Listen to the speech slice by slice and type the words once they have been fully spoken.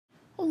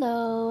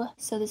Hello,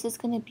 so this is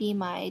going to be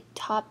my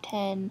top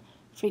 10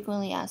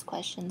 frequently asked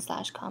questions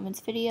 / comments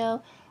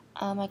video.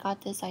 I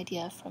got this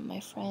idea from my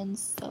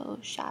friends, so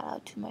shout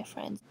out to my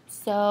friends.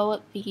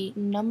 So the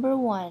number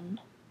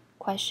one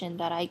question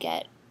that I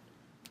get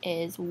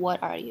is,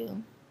 what are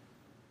you?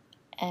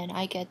 And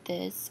I get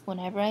this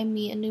whenever I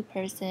meet a new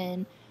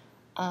person,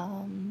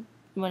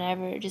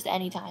 whenever, just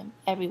anytime,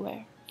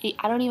 everywhere.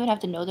 I don't even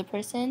have to know the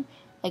person,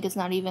 like it's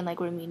not even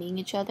like we're meeting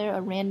each other. A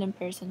random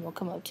person will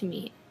come up to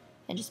me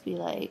and just be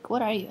like,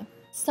 what are you?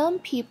 Some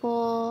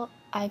people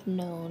I've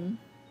known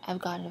have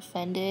gotten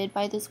offended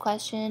by this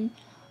question.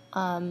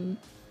 I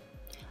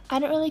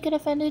don't really get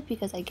offended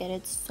because I get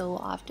it so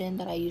often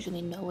that I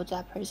usually know what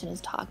that person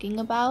is talking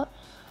about.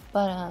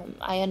 But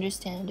I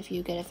understand if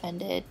you get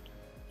offended,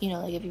 you know,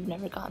 like if you've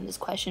never gotten this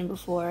question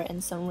before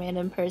and some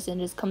random person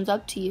just comes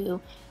up to you.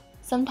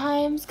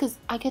 Sometimes, because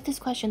I get this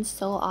question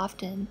so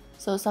often,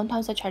 so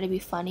sometimes I try to be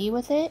funny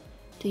with it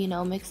to, you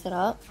know, mix it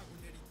up.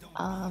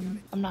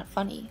 I'm not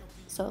funny,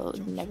 so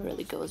it never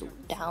really goes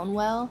down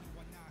well.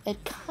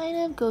 It kind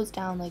of goes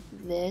down like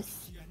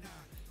this.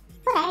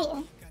 What are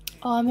you?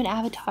 Oh, I'm an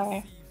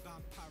avatar.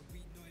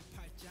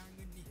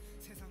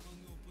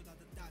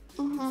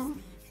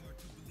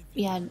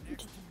 Yeah, no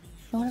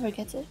one ever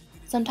gets it.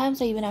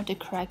 Sometimes I even have to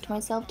correct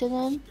myself to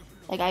them.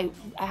 Like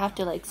I have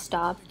to like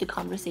stop the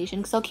conversation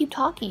because I'll keep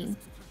talking.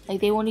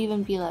 Like they won't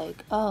even be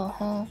like, oh,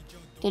 huh.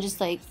 They'll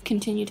just like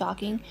continue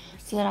talking.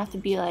 So then I have to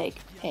be like,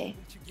 hey,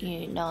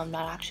 you know, I'm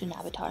not actually an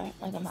avatar.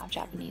 Like I'm not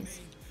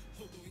Japanese.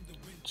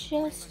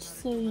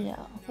 Just so you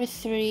know. Number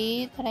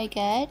 3 that I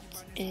get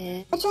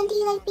is, Which one do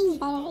you like being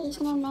better,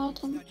 Asian or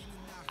American?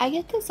 I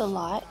get this a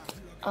lot.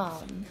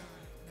 I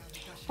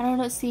don't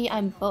know, see,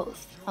 I'm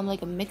both. I'm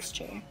like a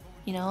mixture,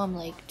 you know, I'm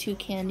like 2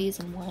 candies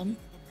in one.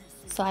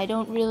 So I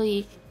don't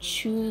really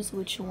choose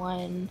which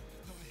one,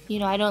 you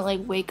know, I don't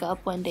like wake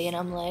up one day and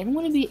I'm like, I'm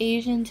gonna be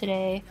Asian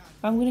today,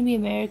 or I'm gonna be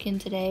American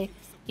today.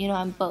 You know,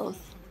 I'm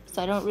both.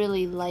 So I don't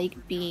really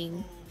like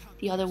being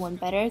the other one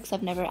better because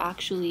I've never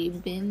actually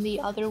been the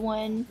other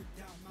one.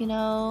 You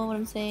know what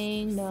I'm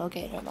saying? No,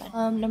 okay, never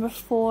mind. Number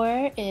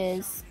 4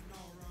 is,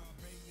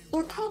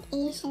 You type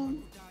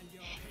Asian.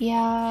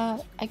 yeah,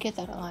 I get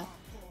that a lot.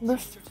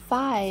 Number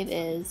 5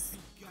 is,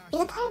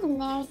 You type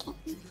American.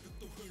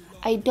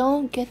 I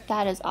don't get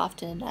that as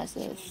often as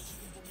the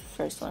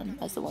first one,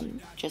 as the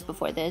one just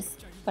before this,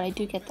 but I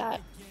do get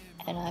that,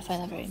 and I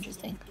find that very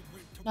interesting.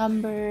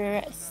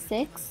 Number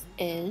 6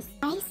 is,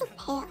 Why are you so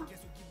pale?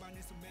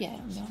 yeah,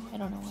 I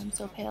don't know why I'm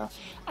so pale.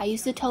 I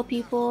used to tell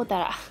people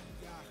that,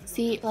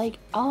 see, like,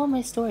 all of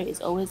my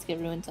stories always get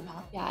ruined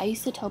somehow. Yeah, I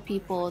used to tell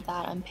people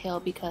that I'm pale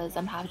because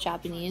I'm half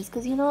Japanese,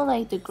 because you know,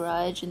 like, The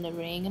Grudge and The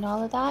Ring and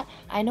all of that.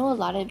 I know a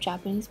lot of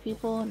Japanese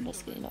people, I'm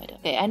just kidding, no I don't.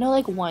 Okay, I know,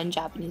 like, one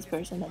Japanese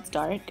person that's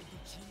dark,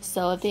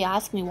 so if they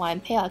ask me why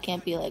I'm pale, I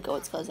can't be like, oh,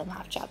 it's because I'm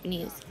half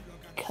Japanese,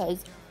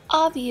 because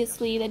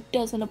obviously that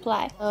doesn't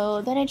apply.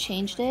 So then I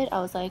changed it.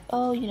 I was like,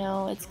 oh, you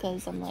know, it's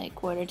because I'm like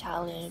quarter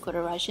Italian,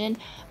 quarter Russian,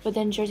 but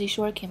then Jersey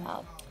Shore came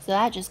out, so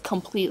that just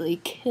completely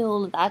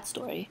killed that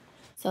story.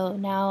 So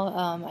now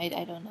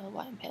I don't know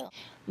why I'm pale.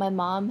 My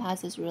mom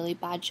has this really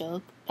bad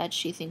joke that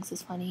she thinks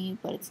is funny,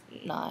 but it's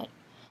not.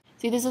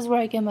 See, this is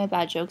where I get my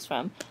bad jokes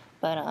from.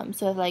 But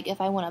so if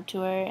I went up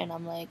to her and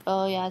I'm like,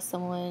 oh yeah,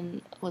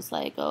 someone was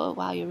like, oh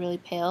wow, you're really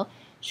pale,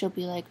 she'll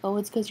be like, oh,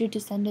 it's because your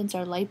descendants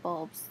are light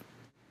bulbs.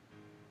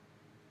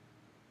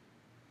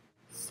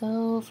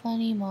 So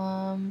funny,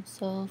 mom,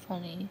 so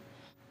funny.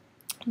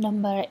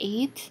 Number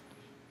 8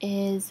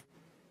 is,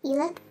 You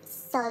look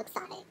so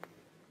exotic.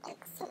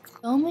 Like, so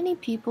exotic. so many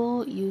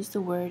people use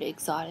the word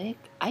exotic.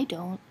 I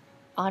don't.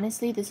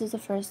 Honestly, this is the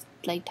first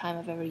like time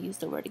I've ever used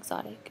the word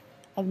exotic.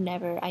 I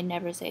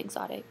never say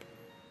exotic.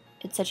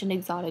 It's such an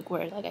exotic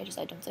word, like I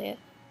don't say it.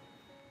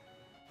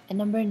 And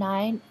number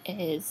 9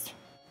 is,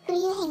 Who do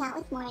you hang out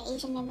with more,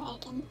 Asian or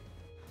American?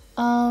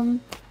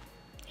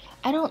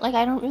 I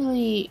don't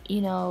really,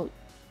 you know,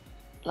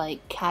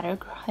 like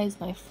categorize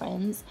my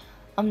friends.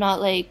 I'm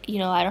not like, you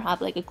know, I don't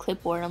have like a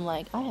clipboard. I'm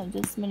like, I have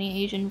this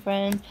many Asian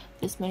friends,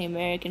 this many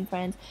American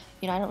friends.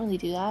 You know, I don't really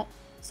do that.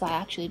 So I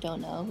actually don't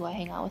know who I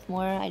hang out with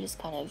more. I just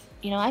kind of,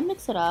 you know, I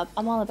mix it up.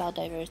 I'm all about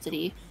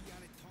diversity.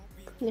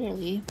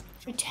 Clearly.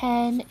 Number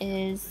 10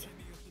 is,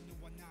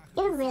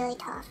 You're really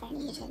tall for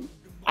an Asian.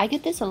 I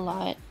get this a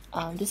lot.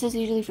 This is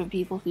usually from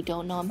people who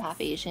don't know I'm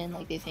half Asian.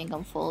 Like they think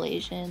I'm full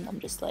Asian. I'm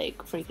just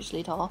like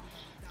freakishly tall.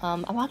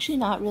 I'm actually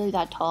not really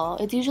that tall.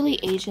 It's usually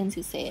Asians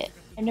who say it.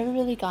 I've never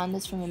really gotten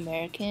this from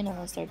American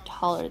unless they're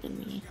taller than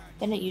me.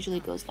 Then it usually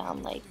goes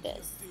down like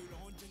this.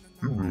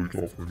 You're really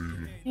tall for an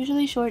Asian.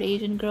 Usually short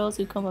Asian girls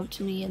who come up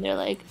to me and they're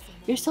like,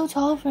 you're so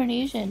tall for an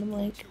Asian. I'm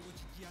like,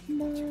 I'm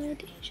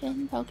not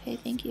Asian. Okay,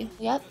 thank you.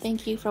 Yep,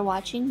 thank you for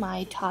watching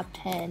my top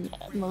 10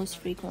 most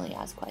frequently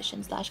asked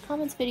questions /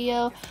 comments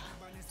video.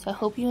 So I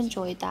hope you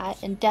enjoyed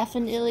that, and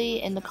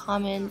definitely in the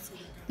comments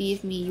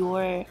leave me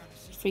your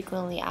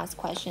frequently asked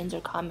questions or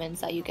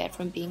comments that you get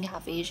from being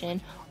half Asian,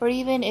 or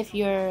even if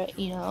you're,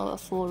 you know, a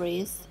full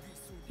race,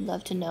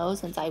 love to know,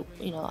 since I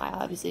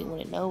obviously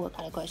wouldn't know what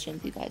kind of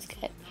questions you guys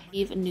get.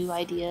 Leave new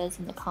ideas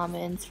in the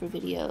comments for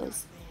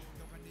videos.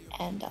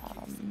 And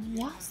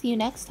yeah, see you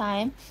next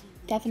time.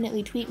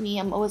 Definitely tweet me.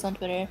 I'm always on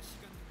Twitter.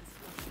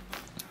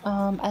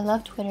 I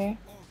love Twitter,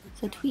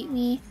 so tweet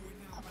me.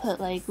 I'll put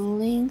like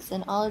links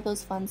and all of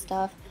those fun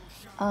stuff.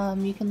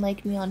 You can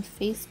like me on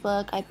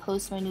Facebook. I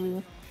post my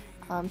new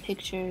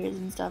pictures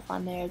and stuff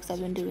on there because I've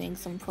been doing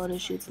some photo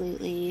shoots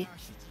lately,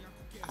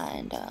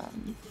 and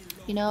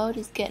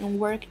just getting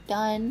work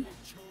done.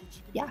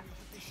 Yeah.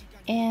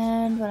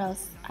 And what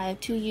else? I have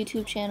 2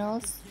 YouTube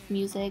channels,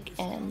 music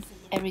and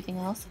everything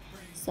else.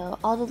 So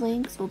all the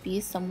links will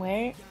be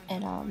somewhere,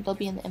 and they'll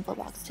be in the info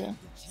box too.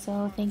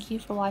 So thank you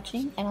for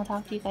watching, and I'll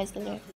talk to you guys later.